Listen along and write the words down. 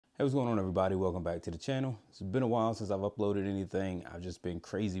Hey, what's going on, everybody? Welcome back to the channel. It's been a while since I've uploaded anything. I've just been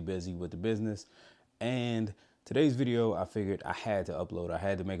crazy busy with the business. And today's video, I figured I had to upload. I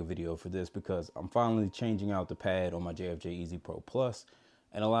had to make a video for this because I'm finally changing out the pad on my JFJ Easy Pro Plus.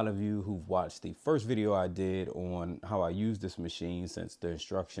 And a lot of you who've watched the first video I did on how I use this machine, since the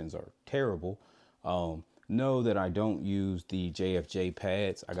instructions are terrible, know that I don't use the JFJ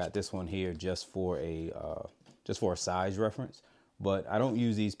pads. I got this one here just for a size reference. But I don't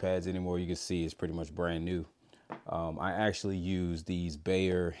use these pads anymore. You can see it's pretty much brand new. I actually use these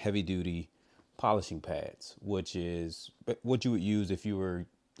Bayer heavy duty polishing pads, which is what you would use if you were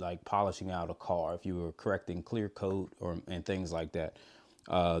like polishing out a car, if you were correcting clear coat and things like that.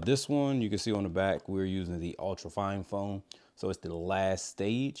 This one you can see on the back, we're using the ultra fine foam. So it's the last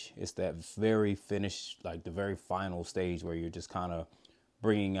stage. It's that very finished, like the very final stage where you're just kind of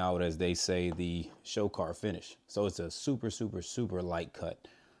bringing out, as they say, the show car finish. So it's a super, super, super light cut.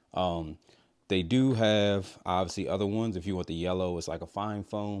 They do have obviously other ones. If you want the yellow, it's like a fine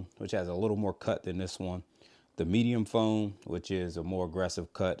foam, which has a little more cut than this one. The medium foam, which is a more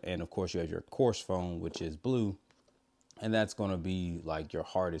aggressive cut. And of course you have your coarse foam, which is blue. And that's going to be like your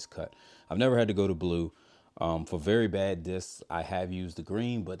hardest cut. I've never had to go to blue. For very bad discs, I have used the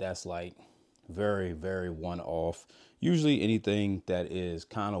green, but that's like very, very one-off. Usually anything that is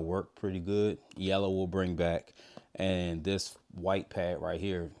kind of worked pretty good, yellow will bring back. And this white pad right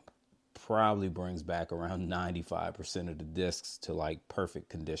here probably brings back around 95% of the discs to like perfect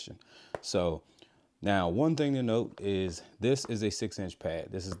condition. So now one thing to note is this is a 6-inch pad.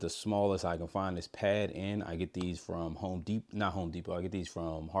 This is the smallest I can find this pad in. I get these from not Home Depot. I get these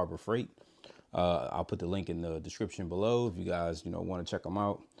from Harbor Freight. I'll put the link in the description below if you guys, want to check them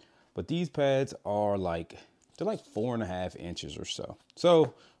out. But these pads are like, they're like 4.5 inches or so.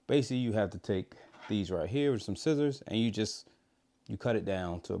 So basically you have to take these right here with some scissors and you cut it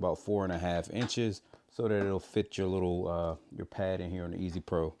down to about 4.5 inches so that it'll fit your little, your pad in here on the Easy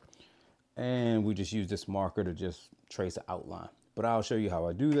Pro. And we just use this marker to just trace an outline. But I'll show you how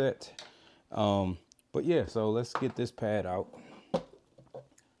I do that. But yeah, so let's get this pad out.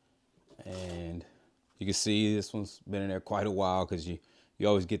 And you can see this one's been in there quite a while because you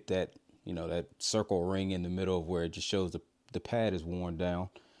always get that, that circle ring in the middle of where it just shows the pad is worn down.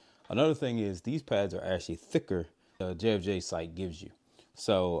 Another thing is these pads are actually thicker than the JFJ site gives you.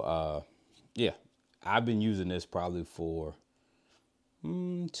 So, yeah, I've been using this probably for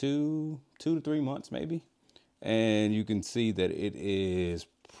 2 to 3 months maybe. And you can see that it is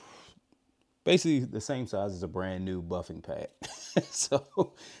basically the same size as a brand new buffing pad.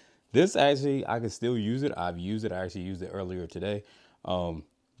 So this actually, I can still use it. I've used it. I actually used it earlier today.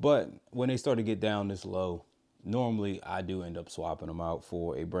 But when they start to get down this low, normally I do end up swapping them out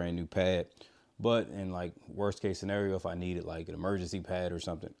for a brand new pad. But in like worst case scenario, if I needed like an emergency pad or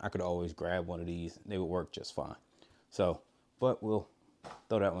something, I could always grab one of these. They would work just fine. So, but we'll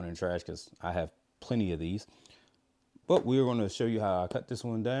throw that one in the trash because I have plenty of these. But we're going to show you how I cut this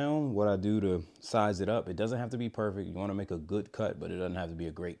one down, what I do to size it up. It doesn't have to be perfect. You want to make a good cut, but it doesn't have to be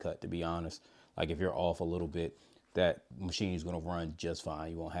a great cut, to be honest. Like if you're off a little bit, that machine is going to run just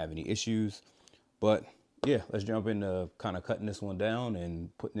fine. You won't have any issues. But yeah, let's jump into kind of cutting this one down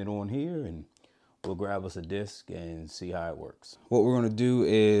and putting it on here, and we'll grab us a disc and see how it works. What we're going to do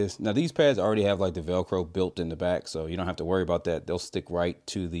is, now these pads already have like the Velcro built in the back, so you don't have to worry about that. They'll stick right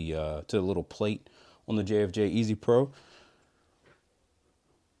to the little plate on the JFJ Easy Pro.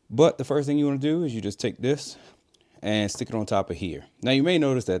 But the first thing you want to do is you just take this and stick it on top of here. Now you may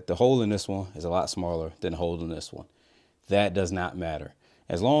notice that the hole in this one is a lot smaller than the hole in this one. That does not matter.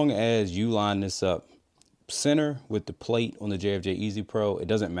 As long as you line this up center with the plate on the JFJ Easy Pro, it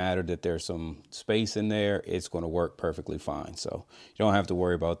doesn't matter that there's some space in there. It's going to work perfectly fine. So you don't have to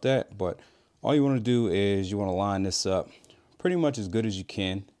worry about that. But all you want to do is you want to line this up pretty much as good as you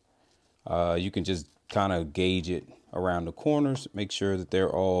can. You can just kind of gauge it around the corners, make sure that they're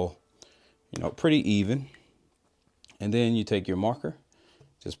all, pretty even. And then you take your marker,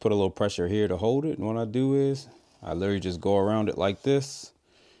 just put a little pressure here to hold it. And what I do is I literally just go around it like this.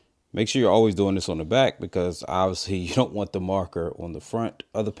 Make sure you're always doing this on the back because obviously you don't want the marker on the front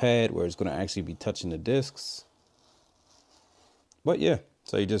of the pad where it's going to actually be touching the discs. But yeah,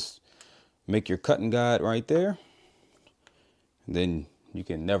 so you just make your cutting guide right there. And then you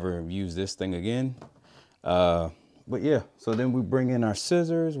can never use this thing again. But yeah, so then we bring in our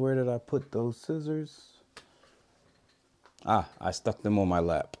scissors. Where did I put those scissors? I stuck them on my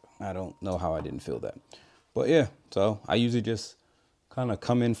lap. I don't know how I didn't feel that. But yeah, so I usually just kind of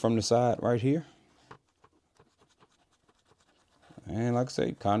come in from the side right here. And like I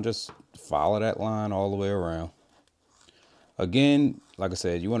say, kind of just follow that line all the way around. Again, like I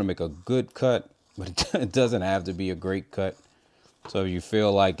said, you want to make a good cut, but it doesn't have to be a great cut. So if you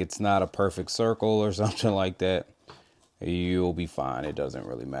feel like it's not a perfect circle or something like that, you'll be fine. It doesn't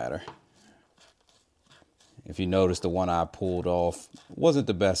really matter. If you notice, the one I pulled off wasn't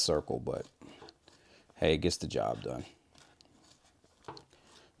the best circle, but hey, it gets the job done.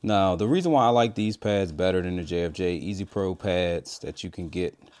 Now, the reason why I like these pads better than the JFJ Easy Pro pads that you can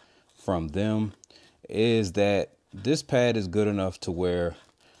get from them is that this pad is good enough to where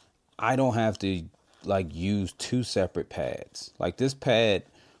I don't have to like use two separate pads. Like this pad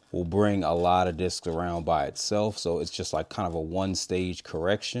will bring a lot of discs around by itself. So it's just like kind of a one stage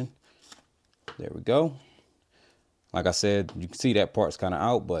correction. There we go. Like I said, you can see that part's kind of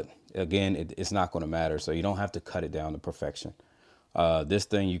out, but again, it's not going to matter. So you don't have to cut it down to perfection. This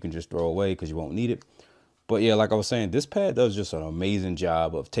thing you can just throw away because you won't need it. But yeah, like I was saying, this pad does just an amazing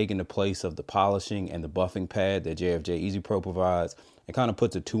job of taking the place of the polishing and the buffing pad that JFJ Easy Pro provides. It kind of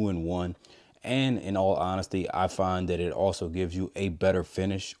puts a 2-in-1. And in all honesty, I find that it also gives you a better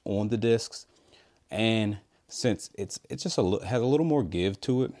finish on the discs. And since it's just has a little more give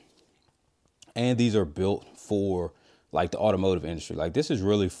to it. And these are built for like the automotive industry. Like this is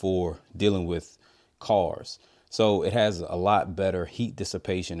really for dealing with cars. So it has a lot better heat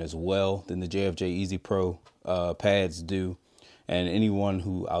dissipation as well than the JFJ Easy Pro pads do. And anyone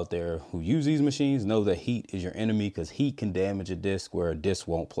who out there who use these machines know that heat is your enemy, because heat can damage a disc where a disc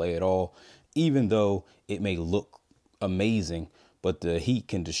won't play at all, even though it may look amazing, but the heat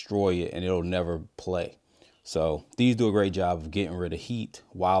can destroy it and it'll never play. So these do a great job of getting rid of heat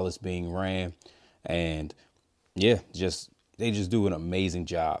while it's being ran. And yeah, they just do an amazing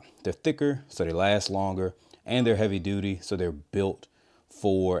job. They're thicker, so they last longer, and they're heavy duty, so they're built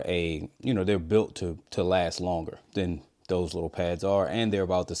for they're built to last longer than those little pads are, and they're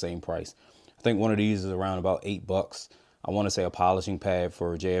about the same price. I think one of these is around about $8. I want to say a polishing pad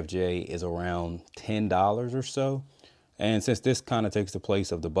for JFJ is around $10 or so. And since this kind of takes the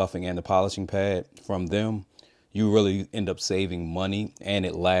place of the buffing and the polishing pad from them, you really end up saving money, and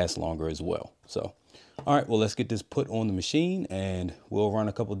it lasts longer as well. So, all right, well, let's get this put on the machine and we'll run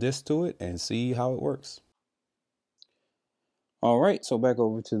a couple discs to it and see how it works. All right, so back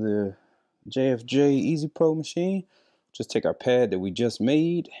over to the JFJ Easy Pro machine. Just take our pad that we just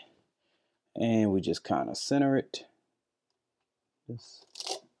made and we just kind of center it. Just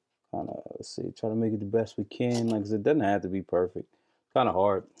kind of, let's see, try to make it the best we can. Like I said, it doesn't have to be perfect. Kind of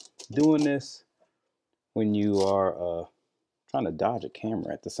hard doing this when you are trying to dodge a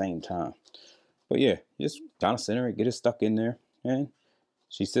camera at the same time. But yeah, just kind of center it, get it stuck in there, and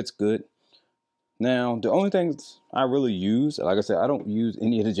she sits good. Now, the only things I really use, like I said, I don't use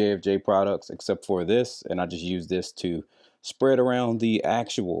any of the JFJ products except for this, and I just use this to spread around the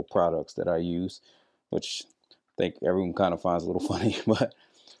actual products that I use, which I think everyone kind of finds a little funny. But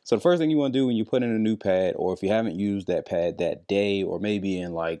so the first thing you want to do when you put in a new pad, or if you haven't used that pad that day, or maybe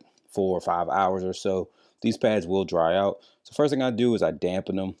in like 4 or 5 hours or so, these pads will dry out. So first thing I do is I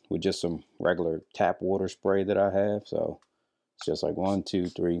dampen them with just some regular tap water spray that I have. So it's just like 1, 2,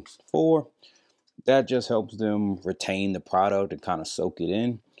 3, 4. That just helps them retain the product and kind of soak it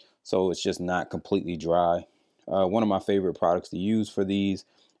in, so it's just not completely dry. One of my favorite products to use for these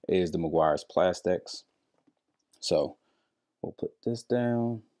is the Meguiar's Plastex. So we'll put this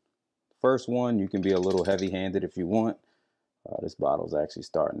down. First one, you can be a little heavy-handed if you want. This bottle's actually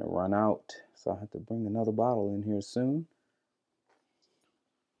starting to run out, so I have to bring another bottle in here soon.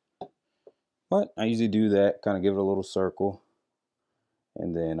 But I usually do that, kind of give it a little circle,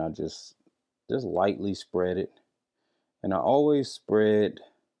 and then I just lightly spread it. And I always spread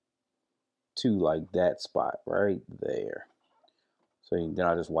to like that spot right there. So then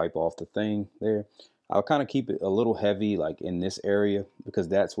I just wipe off the thing there. I'll kind of keep it a little heavy like in this area, because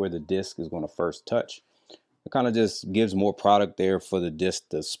that's where the disc is going to first touch. It kind of just gives more product there for the disc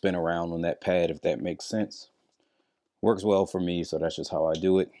to spin around on that pad, if that makes sense. Works well for me, so that's just how I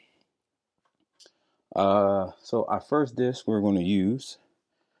do it. So our first disc we're going to use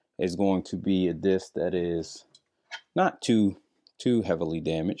is going to be a disc that is not too heavily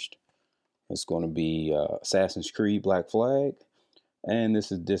damaged. It's going to be Assassin's Creed Black Flag, and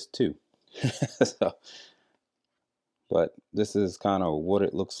this is disc 2. So, but this is kind of what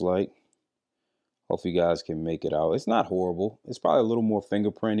it looks like. Hope you guys can make it out. It's not horrible. It's probably a little more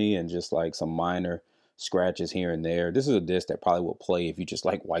fingerprinty and just like some minor scratches here and there. This is a disc that probably will play if you just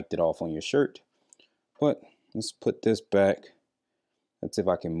like wiped it off on your shirt. But let's put this back. Let's see if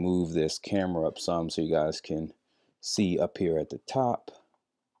I can move this camera up some so you guys can see up here at the top.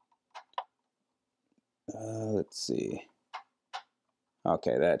 Let's see.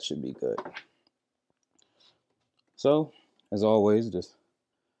 Okay, that should be good. So as always, just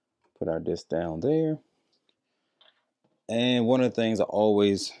put our disc down there. And one of the things I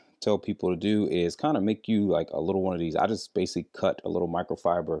always tell people to do is kind of make you like a little one of these. I just basically cut a little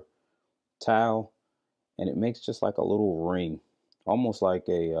microfiber towel, and it makes just like a little ring, almost like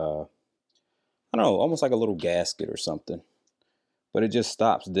a, I don't know, almost like a little gasket or something. But it just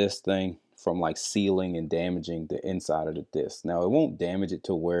stops this thing from like sealing and damaging the inside of the disc. Now, it won't damage it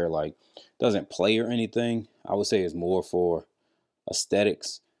to where like doesn't play or anything. I would say it's more for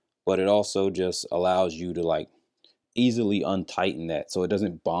aesthetics, but it also just allows you to like easily untighten that so it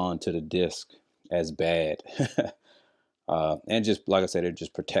doesn't bond to the disc as bad. And just like I said, it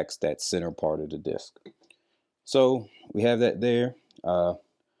just protects that center part of the disc. So we have that there.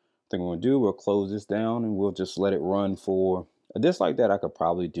 Thing we're gonna do, we'll close this down and we'll just let it run for a disc like that. I could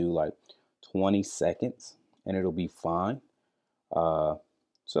probably do like 20 seconds and it'll be fine.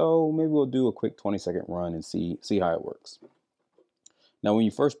 So maybe we'll do a quick 20-second run and see how it works. Now, when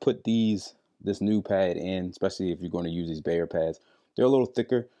you first put this new pad in, especially if you're going to use these Bayer pads, they're a little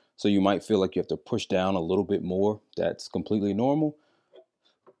thicker, so you might feel like you have to push down a little bit more. That's completely normal.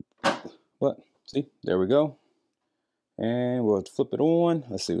 But see, there we go. And we'll flip it on.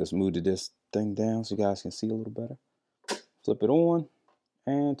 Let's see, let's move this thing down so you guys can see a little better. Flip it on,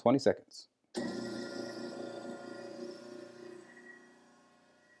 and 20 seconds.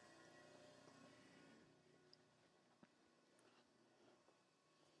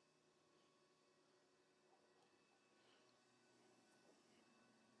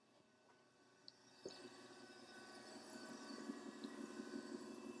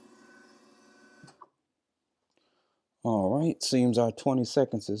 All right, seems our 20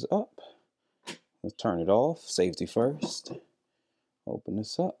 seconds is up. Let's turn it off, safety first. Open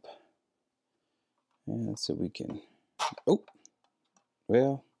this up. And so we can, oh,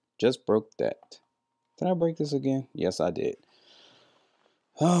 well, just broke that. Did I break this again? Yes, I did.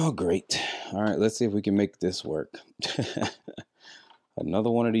 Oh, great. All right, let's see if we can make this work. Another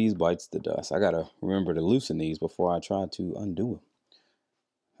one of these bites the dust. I gotta remember to loosen these before I try to undo them.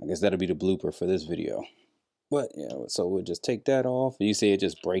 I guess that'll be the blooper for this video. But yeah, so we'll just take that off. You see, it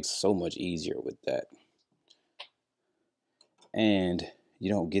just breaks so much easier with that. And you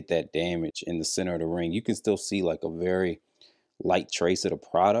don't get that damage in the center of the ring. You can still see like a very light trace of the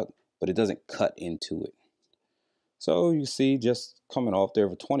product, but it doesn't cut into it. So you see, just coming off there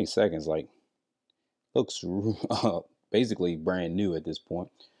for 20 seconds, like looks basically brand new at this point.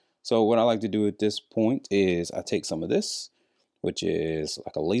 So what I like to do at this point is I take some of this, which is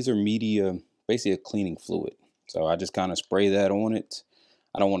like a laser media, basically a cleaning fluid. So I just kind of spray that on it.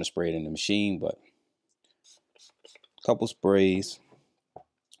 I don't want to spray it in the machine, but a couple sprays.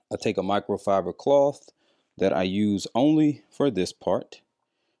 I take a microfiber cloth that I use only for this part,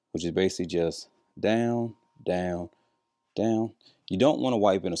 which is basically just down, down, down. You don't want to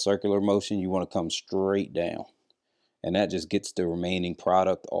wipe in a circular motion. You want to come straight down. And that just gets the remaining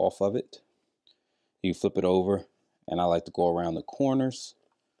product off of it. You flip it over, and I like to go around the corners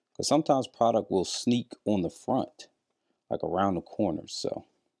because sometimes product will sneak on the front, like around the corners. So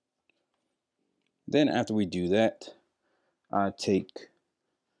then after we do that, I take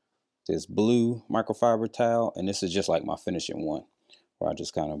this blue microfiber towel, and this is just like my finishing one, where I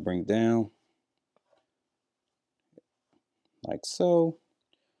just kind of bring down like so.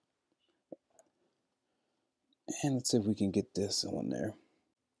 And let's see if we can get this on there.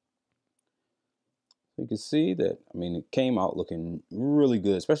 You can see that, I mean, it came out looking really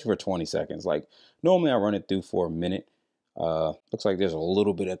good, especially for 20 seconds. Like normally I run it through for a minute. Looks like there's a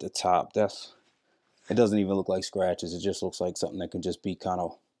little bit at the top. It doesn't even look like scratches. It just looks like something that can just be kind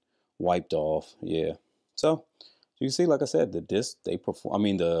of wiped off. Yeah. So you can see, like I said, the disc, they perform, I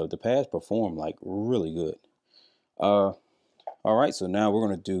mean, the pads perform like really good. All right, so now we're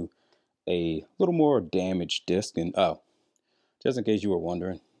going to do a little more damaged disc. And just in case you were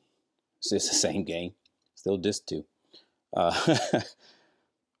wondering, it's the same game, still disc 2.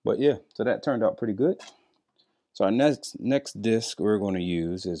 But yeah, so that turned out pretty good. So our next disc we're going to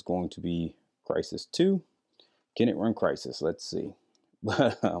use is going to be Crisis 2. Can it run Crisis? Let's see.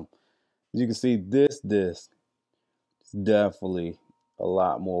 But as you can see, this disc is definitely a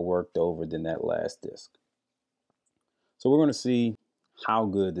lot more worked over than that last disc. So we're going to see how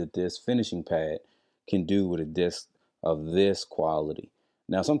good that this finishing pad can do with a disc of this quality.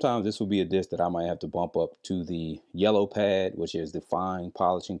 Now, sometimes this will be a disc that I might have to bump up to the yellow pad, which is the fine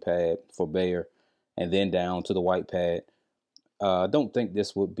polishing pad for Bayer, and then down to the white pad. I don't think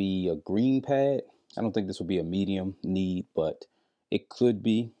this would be a green pad. I don't think this would be a medium need, but it could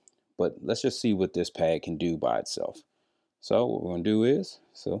be. But let's just see what this pad can do by itself. So what we're going to do is,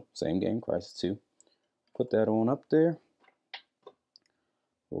 so same game, Crisis 2. Put that on up there.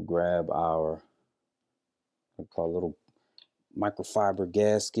 We'll grab our, I call it a little microfiber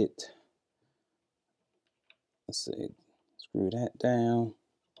gasket. Let's see, screw that down.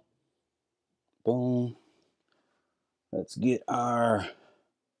 Boom. Let's get our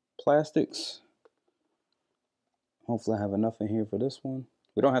plastics. Hopefully I have enough in here for this one.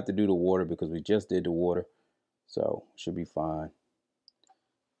 We don't have to do the water because we just did the water, so should be fine.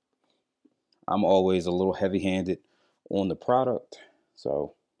 I'm always a little heavy-handed on the product,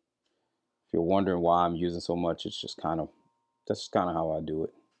 so if you're wondering why I'm using so much, it's just that's kind of how I do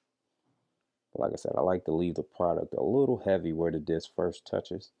it. But like I said, I like to leave the product a little heavy where the disc first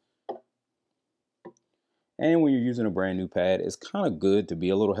touches. And when you're using a brand new pad, it's kind of good to be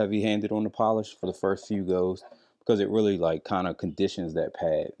a little heavy-handed on the polish for the first few goes, because it really like kind of conditions that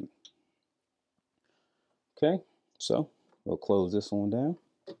pad. Okay, so we'll close this one down.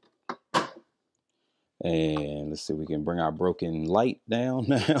 And let's see if we can bring our broken light down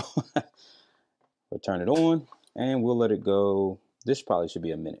now. We'll turn it on and we'll let it go. This probably should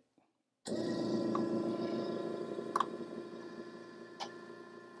be a minute.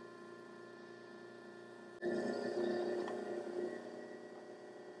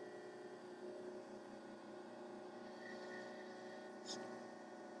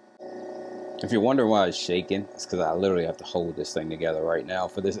 If you're wondering why it's shaking, it's because I literally have to hold this thing together right now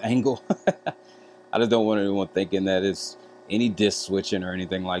for this angle. I just don't want anyone thinking that it's any disc switching or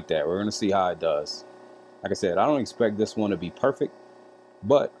anything like that. We're going to see how it does. Like I said, I don't expect this one to be perfect,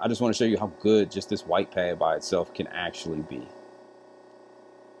 but I just want to show you how good just this white pad by itself can actually be.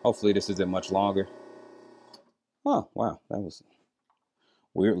 Hopefully this isn't much longer. Oh, wow, that was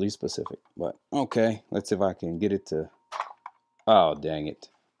weirdly specific, but okay. Let's see if I can get it to, oh, dang it.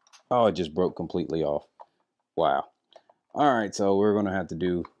 Oh, it just broke completely off. Wow. All right, so we're going to have to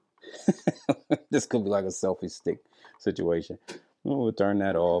do, this could be like a selfie stick situation. We'll turn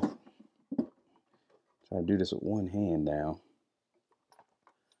that off. Try to do this with one hand now.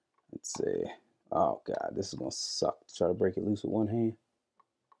 Let's see. Oh, God, this is going to suck. Try to break it loose with one hand.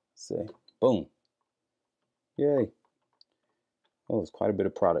 Let's see. Boom. Yay. Oh, it's quite a bit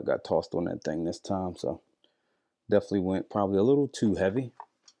of product got tossed on that thing this time, so definitely went probably a little too heavy.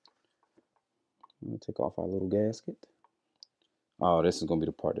 I'm going to take off our little gasket. Oh, this is going to be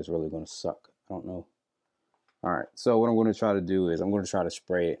the part that's really going to suck. I don't know. All right, so what I'm going to try to do is I'm going to try to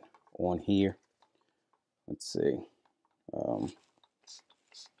spray it on here. Let's see.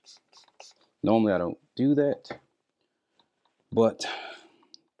 Normally I don't do that, but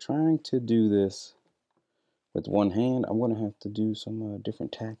trying to do this with one hand, I'm going to have to do some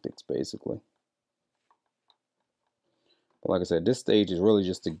different tactics basically. But like I said, this stage is really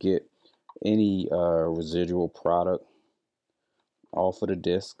just to get any residual product off of the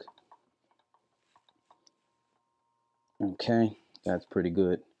disc. Okay, that's pretty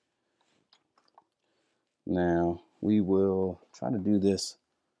good. Now we will try to do this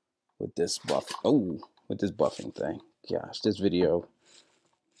with this with this buffing thing. Gosh, this video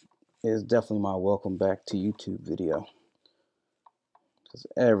is definitely my welcome back to YouTube video, because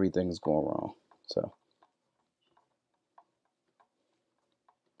everything is going wrong. So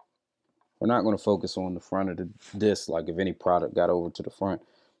we're not going to focus on the front of the disc, like if any product got over to the front.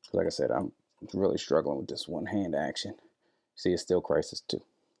 Like I said, I'm really struggling with this one hand action. See, it's still Crisis 2.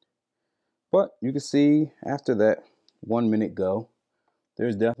 But you can see after that 1 minute go,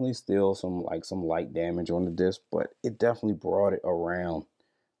 there's definitely still some light damage on the disc, but it definitely brought it around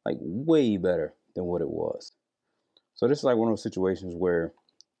like way better than what it was. So this is like one of those situations where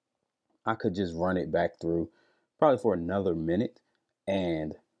I could just run it back through probably for another minute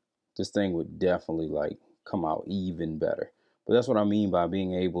and this thing would definitely like come out even better. But that's what I mean by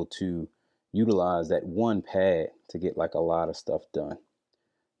being able to utilize that one pad to get like a lot of stuff done.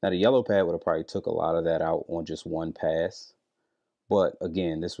 Now the yellow pad would have probably took a lot of that out on just one pass. But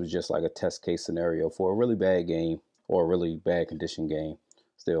again, this was just like a test case scenario for a really bad game or a really bad condition game.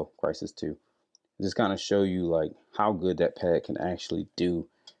 Still, Crisis 2. Just kind of show you like how good that pad can actually do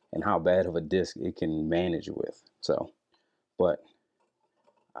and how bad of a disc it can manage with. So, but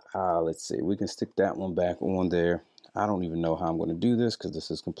let's see, we can stick that one back on there. I don't even know how I'm going to do this because this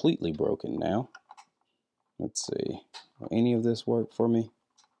is completely broken now. Let's see, will any of this work for me?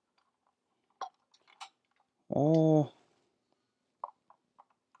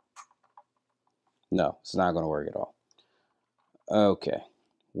 No, it's not going to work at all. Okay,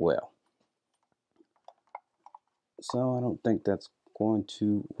 well, so I don't think that's going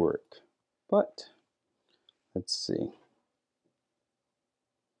to work, but let's see.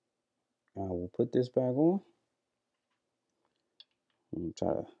 I will put this back on. I'm try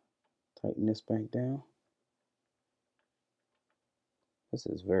to tighten this back down. This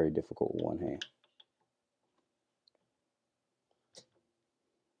is very difficult with one hand.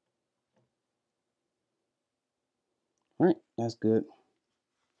 All right, that's good.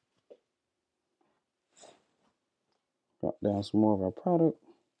 Drop down some more of our product.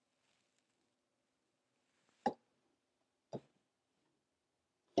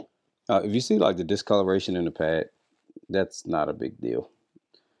 If you see like the discoloration in the pad, that's not a big deal.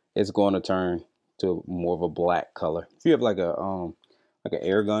 It's going to turn to more of a black color. If you have like an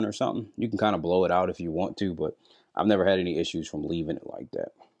air gun or something, you can kind of blow it out if you want to, but I've never had any issues from leaving it like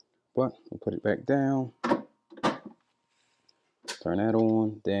that. But we'll put it back down. Turn that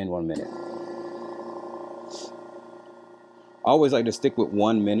on, then 1 minute. I always like to stick with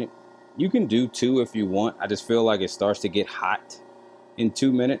 1 minute. You can do 2 if you want. I just feel like it starts to get hot in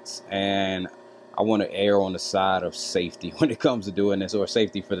 2 minutes, and I want to err on the side of safety when it comes to doing this, or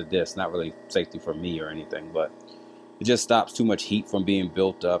safety for the disc, not really safety for me or anything, but it just stops too much heat from being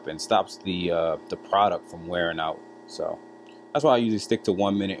built up and stops the product from wearing out. So that's why I usually stick to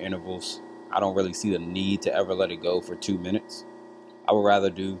 1 minute intervals. I don't really see the need to ever let it go for 2 minutes. I would rather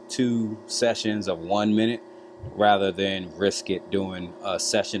do 2 sessions of 1 minute rather than risk it doing a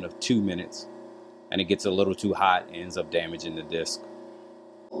session of 2 minutes and it gets a little too hot and ends up damaging the disc.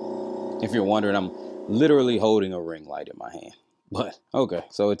 If you're wondering, I'm literally holding a ring light in my hand. But okay,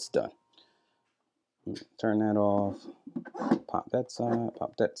 so it's done. Turn that off. Pop that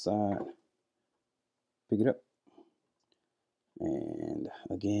side. Pick it up. And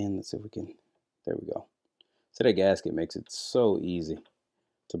again, let's see if we can, there we go. So that gasket makes it so easy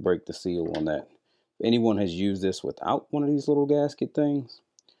to break the seal on that. If anyone has used this without one of these little gasket things,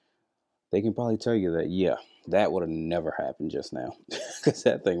 they can probably tell you that, yeah, that would have never happened just now, because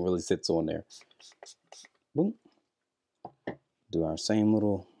that thing really sits on there. Boom. Do our same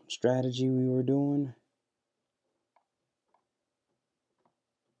little strategy we were doing.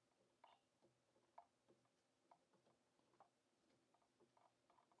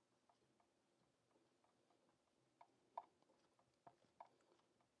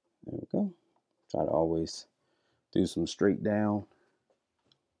 There we go. Try to always do some straight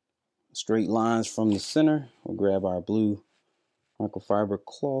lines from the center. We'll grab our blue microfiber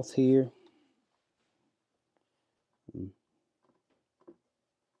cloth here.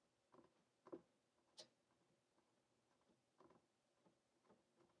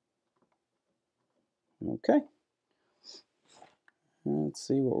 Okay. Let's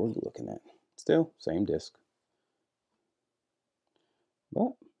see what we're looking at. Still, same disc.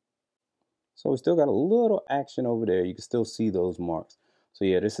 But, so we still got a little action over there. You can still see those marks. So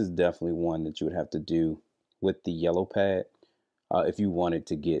yeah, this is definitely one that you would have to do with the yellow pad if you wanted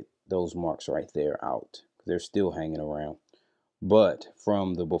to get those marks right there out. They're still hanging around. But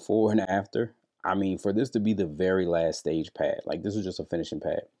from the before and after, I mean, for this to be the very last stage pad, like this is just a finishing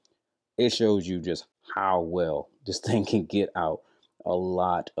pad, it shows you just how well this thing can get out a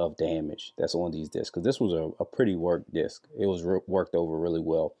lot of damage that's on these discs. Because this was a pretty worked disc. It was worked over really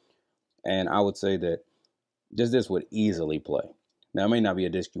well. And I would say that this would easily play. Now, it may not be a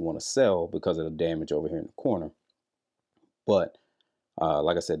disc you want to sell because of the damage over here in the corner. But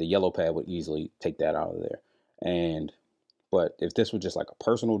like I said, the yellow pad would easily take that out of there. But if this was just like a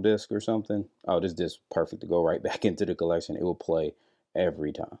personal disc or something, oh, this disc is perfect to go right back into the collection. It will play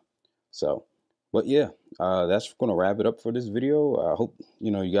every time. So, but yeah, that's going to wrap it up for this video. I hope,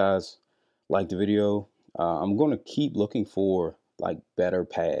 you guys liked the video. I'm going to keep looking for like better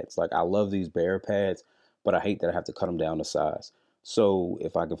pads. Like I love these bare pads, but I hate that I have to cut them down to size. So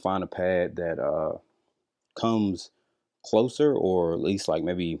if I can find a pad that comes closer, or at least like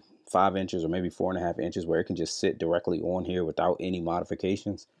maybe 5 inches or maybe 4.5 inches, where it can just sit directly on here without any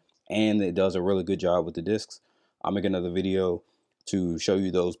modifications, and it does a really good job with the discs, I'll make another video to show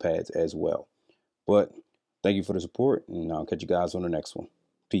you those pads as well. But thank you for the support, and I'll catch you guys on the next one.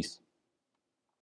 Peace.